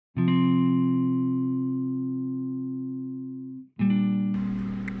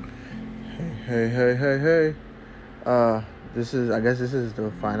Hey. Uh, I guess this is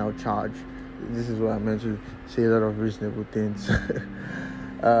the final charge. This is where I'm meant to say a lot of reasonable things.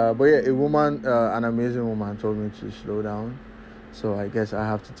 But yeah, an amazing woman told me to slow down. So I guess I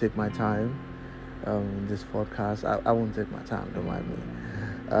have to take my time in this podcast. I won't take my time, don't mind me.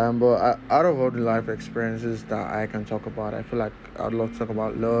 Out of all the life experiences that I can talk about, I feel like I'd love to talk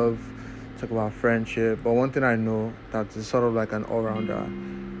about love, talk about friendship. But one thing I know that is sort of like an all-rounder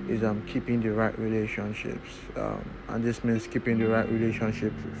is keeping the right relationships. And this means keeping the right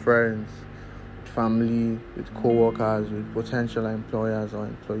relationships with friends, with family, with co-workers, with potential employers or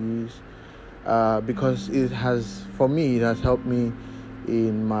employees. Because for me, it has helped me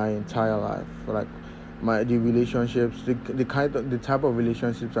in my entire life. Like the relationships, the type of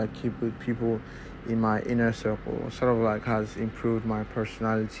relationships I keep with people in my inner circle, sort of like has improved my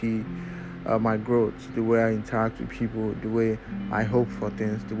personality, my growth, the way I interact with people, the way I hope for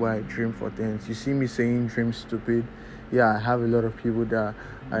things, the way I dream for things. You see me saying dream stupid. Yeah, I have a lot of people that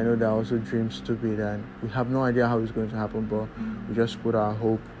I know that also dream stupid, and we have no idea how it's going to happen, but we just put our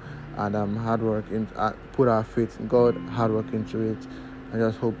hope and hard work in, put our faith in God, hard work into it, and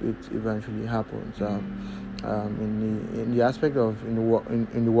just hope it eventually happens. In the aspect of in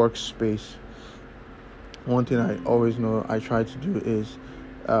the workspace, one thing I always know I try to do is,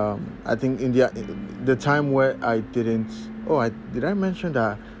 I think in the time where I didn't. Did I mention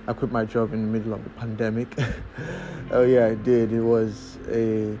that I quit my job in the middle of the pandemic? Oh yeah, I did.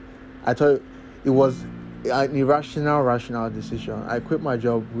 I thought it was an irrational, rational decision. I quit my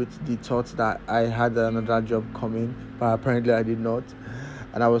job with the thought that I had another job coming, but apparently I did not,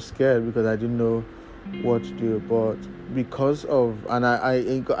 and I was scared because I didn't know what to do. But because of I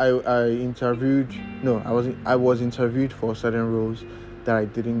interviewed. No, I was interviewed for certain roles that I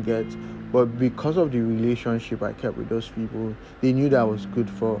didn't get, but because of the relationship I kept with those people, they knew that I was good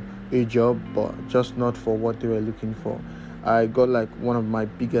for a job, but just not for what they were looking for. I got like one of my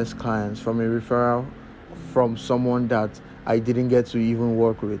biggest clients from a referral from someone that I didn't get to even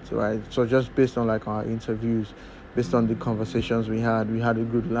work with, right? So just based on like our interviews, based on the conversations we had a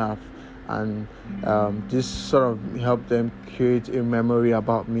good laugh, and this sort of helped them create a memory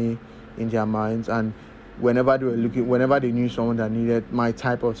about me in their minds. And whenever they knew someone that needed my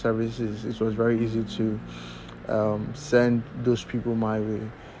type of services, it was very easy to send those people my way,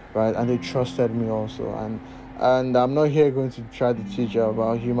 right? And they trusted me also. And I'm not here going to try to teach you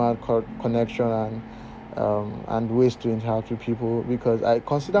about human connection and ways to interact with people, because I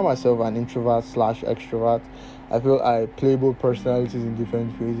consider myself an introvert / extrovert. I feel I play both personalities in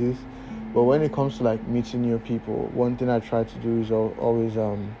different phases. But when it comes to like meeting new people, one thing I try to do is always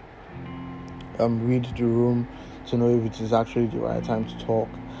read the room to know if it is actually the right time to talk.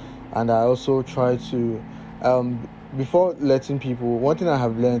 And I also try to before letting people, one thing I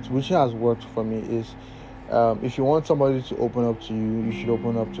have learned, which has worked for me, is if you want somebody to open up to you, you should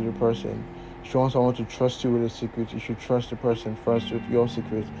open up to the person. If you want someone to trust you with a secret, you should trust the person first with your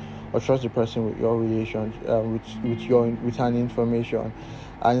secret, or trust the person with your relation, with an information.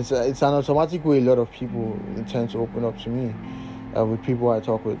 And it's an automatic way a lot of people tend to open up to me with people I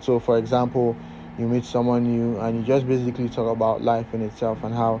talk with. So, for example, you meet someone new and you just basically talk about life in itself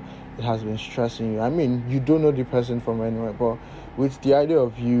and how it has been stressing you. I mean, you don't know the person from anywhere, but with the idea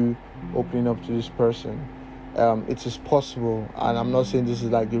of you opening up to this person, it is possible. And I'm not saying this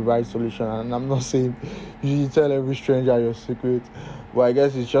is like the right solution, and I'm not saying you should tell every stranger your secret, but I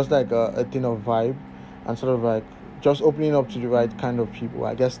guess it's just like a thing of vibe and sort of like just opening up to the right kind of people.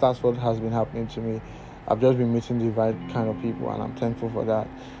 I guess that's what has been happening to me. I've just been meeting the right kind of people, and I'm thankful for that.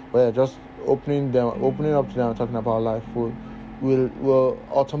 But yeah, just opening up to them and talking about life will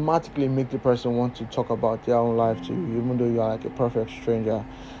automatically make the person want to talk about their own life to you, even though you are like a perfect stranger.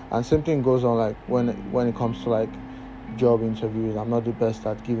 And same thing goes on like when it comes to like job interviews. I'm not the best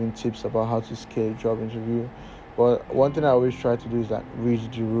at giving tips about how to scale a job interview, but one thing I always try to do is like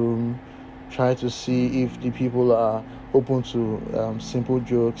read the room, try to see if the people are open to simple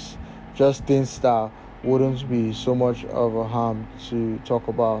jokes, just things that wouldn't be so much of a harm to talk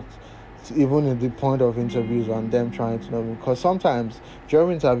about, even in the point of interviews and them trying to know me. Because sometimes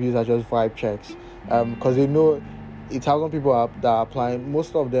job interviews are just vibe checks, because they know 1,000 people that are applying.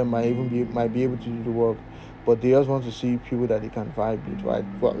 Most of them might be able to do the work, but they just want to see people that they can vibe with, right?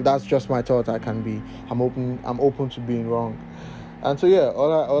 Well, that's just my thought. I'm open to being wrong. And so yeah,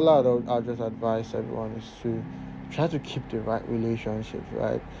 I'll just advise everyone is to try to keep the right relationships,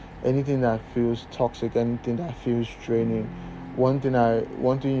 right? Anything that feels toxic, anything that feels draining, one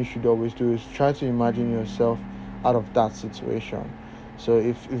thing you should always do is try to imagine yourself out of that situation. So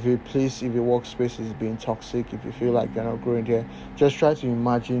if a place, if a workspace is being toxic, if you feel like you're not growing there, just try to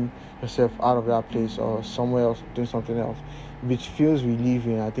imagine yourself out of that place or somewhere else doing something else. If it feels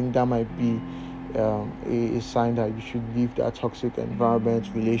relieving, I think that might be a sign that you should leave that toxic environment,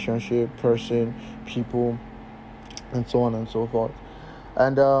 relationship, person, people, and so on and so forth.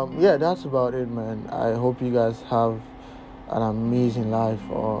 And yeah, that's about it, man. I hope you guys have an amazing life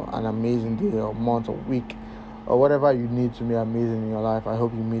or an amazing day or month or week or whatever you need to be amazing in your life. I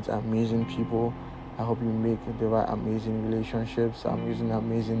hope you meet amazing people. I hope you make the right amazing relationships. I'm using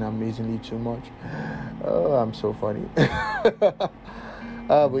amazingly too much. Oh, I'm so funny.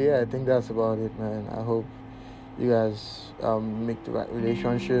 But yeah, I think that's about it, man. I hope you guys make the right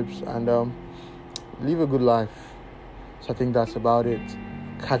relationships and live a good life. So I think that's about it.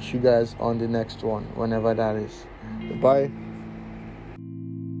 Catch you guys on the next one, whenever that is. Bye.